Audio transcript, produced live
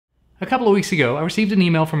A couple of weeks ago, I received an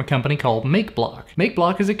email from a company called MakeBlock.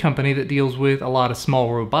 MakeBlock is a company that deals with a lot of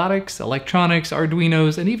small robotics, electronics,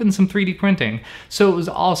 Arduinos, and even some 3D printing, so it was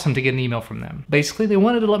awesome to get an email from them. Basically, they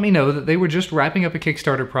wanted to let me know that they were just wrapping up a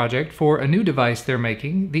Kickstarter project for a new device they're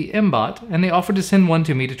making, the mBot, and they offered to send one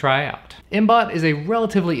to me to try out. mBot is a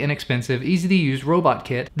relatively inexpensive, easy-to-use robot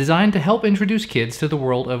kit designed to help introduce kids to the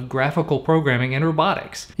world of graphical programming and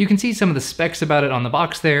robotics. You can see some of the specs about it on the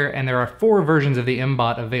box there, and there are 4 versions of the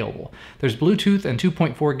mBot available. There's Bluetooth and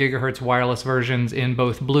 2.4 GHz wireless versions in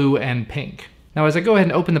both blue and pink. Now as I go ahead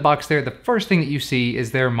and open the box there, the first thing that you see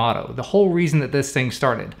is their motto, the whole reason that this thing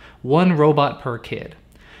started: one robot per kid.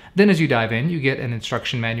 Then as you dive in, you get an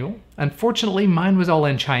instruction manual. Unfortunately, mine was all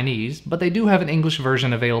in Chinese, but they do have an English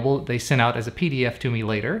version available that they sent out as a PDF to me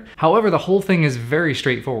later. However, the whole thing is very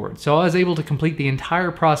straightforward, so I was able to complete the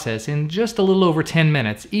entire process in just a little over 10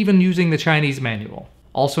 minutes, even using the Chinese manual.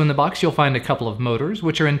 Also in the box you'll find a couple of motors,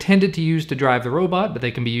 which are intended to use to drive the robot, but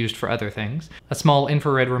they can be used for other things. A small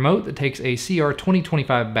infrared remote that takes a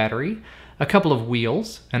CR2025 battery, a couple of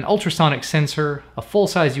wheels, an ultrasonic sensor, a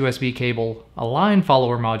full-size USB cable, a line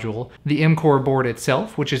follower module, the M-Core board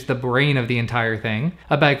itself, which is the brain of the entire thing,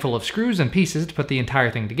 a bag full of screws and pieces to put the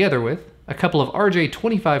entire thing together with, a couple of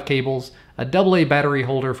RJ25 cables, a AA battery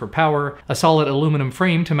holder for power, a solid aluminum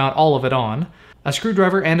frame to mount all of it on, a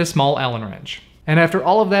screwdriver, and a small Allen wrench. And after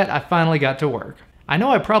all of that, I finally got to work. I know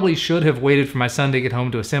I probably should have waited for my son to get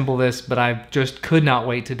home to assemble this, but I just could not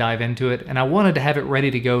wait to dive into it, and I wanted to have it ready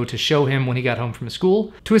to go to show him when he got home from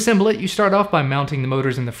school. To assemble it, you start off by mounting the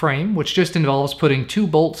motors in the frame, which just involves putting 2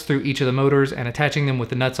 bolts through each of the motors and attaching them with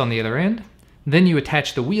the nuts on the other end. Then you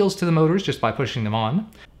attach the wheels to the motors just by pushing them on.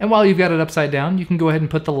 And while you've got it upside down, you can go ahead and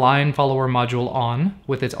put the line follower module on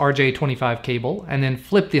with its RJ25 cable, and then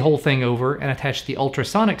flip the whole thing over and attach the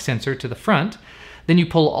ultrasonic sensor to the front. Then you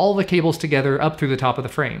pull all the cables together up through the top of the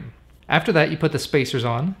frame. After that, you put the spacers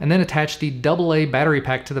on, and then attach the AA battery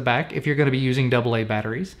pack to the back if you're going to be using AA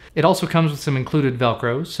batteries. It also comes with some included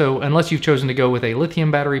Velcro, so unless you've chosen to go with a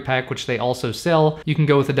lithium battery pack, which they also sell, you can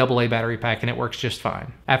go with a AA battery pack and it works just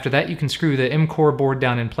fine. After that, you can screw the M-Core board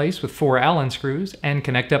down in place with 4 Allen screws and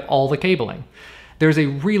connect up all the cabling. There's a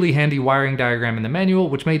really handy wiring diagram in the manual,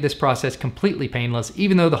 which made this process completely painless.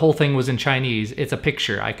 Even though the whole thing was in Chinese, it's a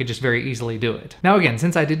picture. I could just very easily do it. Now again,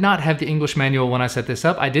 since I did not have the English manual when I set this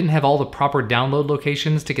up, I didn't have all the proper download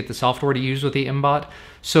locations to get the software to use with the mBot,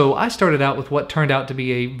 so I started out with what turned out to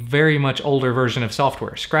be a very much older version of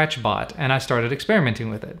software, ScratchBot, and I started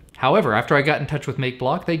experimenting with it. However, after I got in touch with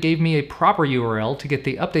MakeBlock, they gave me a proper URL to get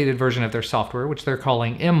the updated version of their software, which they're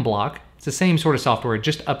calling mBlock. It's the same sort of software,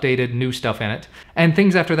 just updated, new stuff in it, and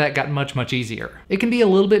things after that got much easier. It can be a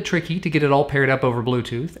little bit tricky to get it all paired up over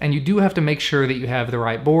Bluetooth, and you do have to make sure that you have the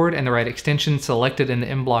right board and the right extension selected in the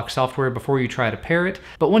mBlock software before you try to pair it,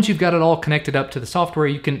 but once you've got it all connected up to the software,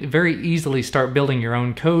 you can very easily start building your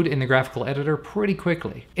own code in the graphical editor pretty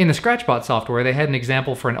quickly. In the ScratchBot software, they had an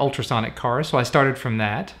example for an ultrasonic car, so I started from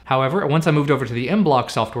that. However, once I moved over to the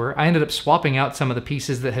mBlock software, I ended up swapping out some of the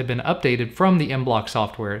pieces that had been updated from the mBlock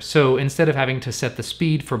software, so instead of having to set the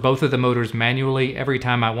speed for both of the motors manually every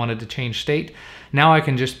time I wanted to change state, now I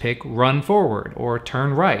can just pick run forward or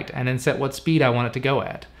turn right and then set what speed I want it to go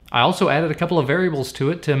at. I also added a couple of variables to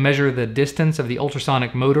it to measure the distance of the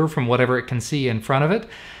ultrasonic motor from whatever it can see in front of it,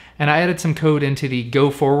 and I added some code into the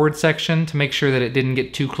go forward section to make sure that it didn't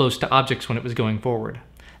get too close to objects when it was going forward.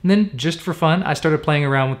 And then, just for fun, I started playing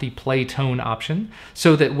around with the play tone option,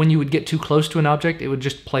 so that when you would get too close to an object, it would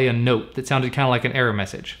just play a note that sounded kind of like an error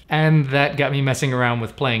message. And that got me messing around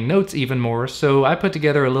with playing notes even more, so I put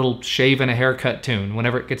together a little shave and a haircut tune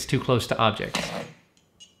whenever it gets too close to objects.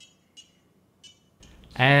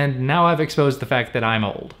 And now I've exposed the fact that I'm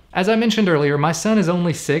old. As I mentioned earlier, my son is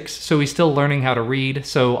only 6, so he's still learning how to read,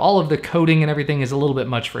 so all of the coding and everything is a little bit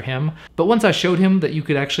much for him. But once I showed him that you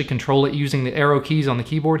could actually control it using the arrow keys on the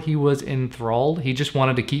keyboard, he was enthralled. He just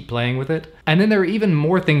wanted to keep playing with it. And then there are even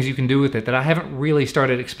more things you can do with it that I haven't really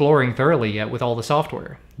started exploring thoroughly yet with all the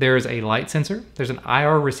software. There's a light sensor, there's an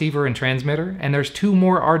IR receiver and transmitter, and there's 2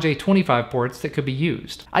 more RJ25 ports that could be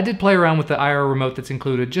used. I did play around with the IR remote that's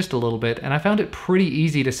included just a little bit, and I found it pretty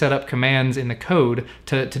easy to set up commands in the code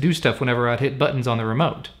to do stuff whenever I'd hit buttons on the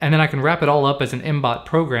remote. And then I can wrap it all up as an mBot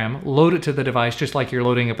program, load it to the device just like you're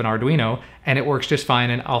loading up an Arduino, and it works just fine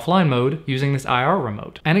in offline mode using this IR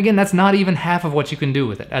remote. And again, that's not even half of what you can do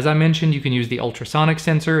with it. As I mentioned, you can use the ultrasonic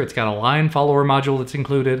sensor, it's got a line follower module that's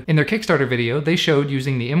included. In their Kickstarter video, they showed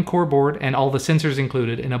using the M-Core board and all the sensors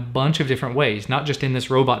included in a bunch of different ways, not just in this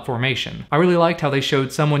robot formation. I really liked how they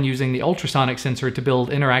showed someone using the ultrasonic sensor to build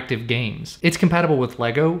interactive games. It's compatible with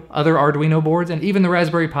Lego, other Arduino boards, and even the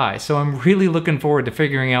Raspberry Pi, so I'm really looking forward to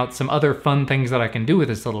figuring out some other fun things that I can do with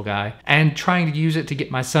this little guy, and trying to use it to get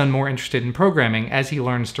my son more interested in programming as he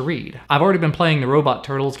learns to read. I've already been playing the Robot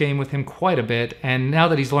Turtles game with him quite a bit, and now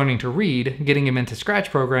that he's learning to read, getting him into Scratch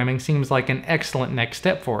programming seems like an excellent next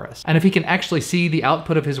step for us. And if he can actually see the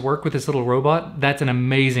output of his work with this little robot, that's an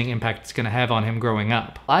amazing impact it's going to have on him growing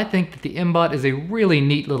up. I think that the mBot is a really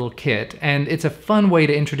neat little kit, and it's a fun way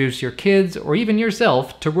to introduce your kids, or even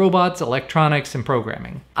yourself, to robots, electronics, and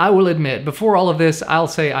programming. I will admit, before all of this, I'll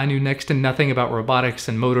say I knew next to nothing about robotics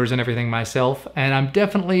and motors and everything myself, and I'm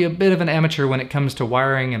definitely a bit of an amateur when it comes to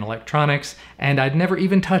wiring and electronics, and I'd never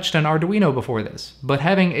even touched an Arduino before this. But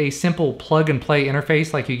having a simple plug-and-play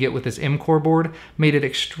interface like you get with this M-Core board made it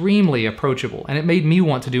extremely approachable, and it made me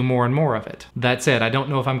want to do more and more of it. That said, I don't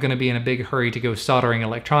know if I'm going to be in a big hurry to go soldering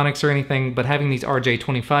electronics or anything, but having these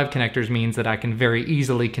RJ25 connectors means that I can very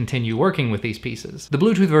easily continue working with these pieces. The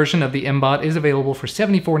Bluetooth version of the mBot is available for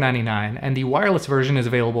 $74.99, and the wireless version is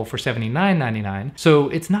available for $79.99, so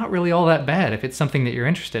it's not really all that bad if it's something that you're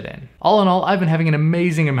interested in. All in all, I've been having an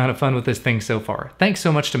amazing amount of fun with this thing so far. Thanks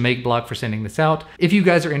so much to MakeBlock for sending this out. If you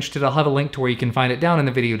guys are interested, I'll have a link to where you can find it down in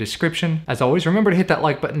the video description. As always, remember to hit that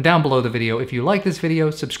like button down below the video if you like this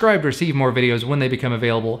video, subscribe to receive more videos when they become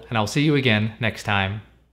available, and I'll see you again next time.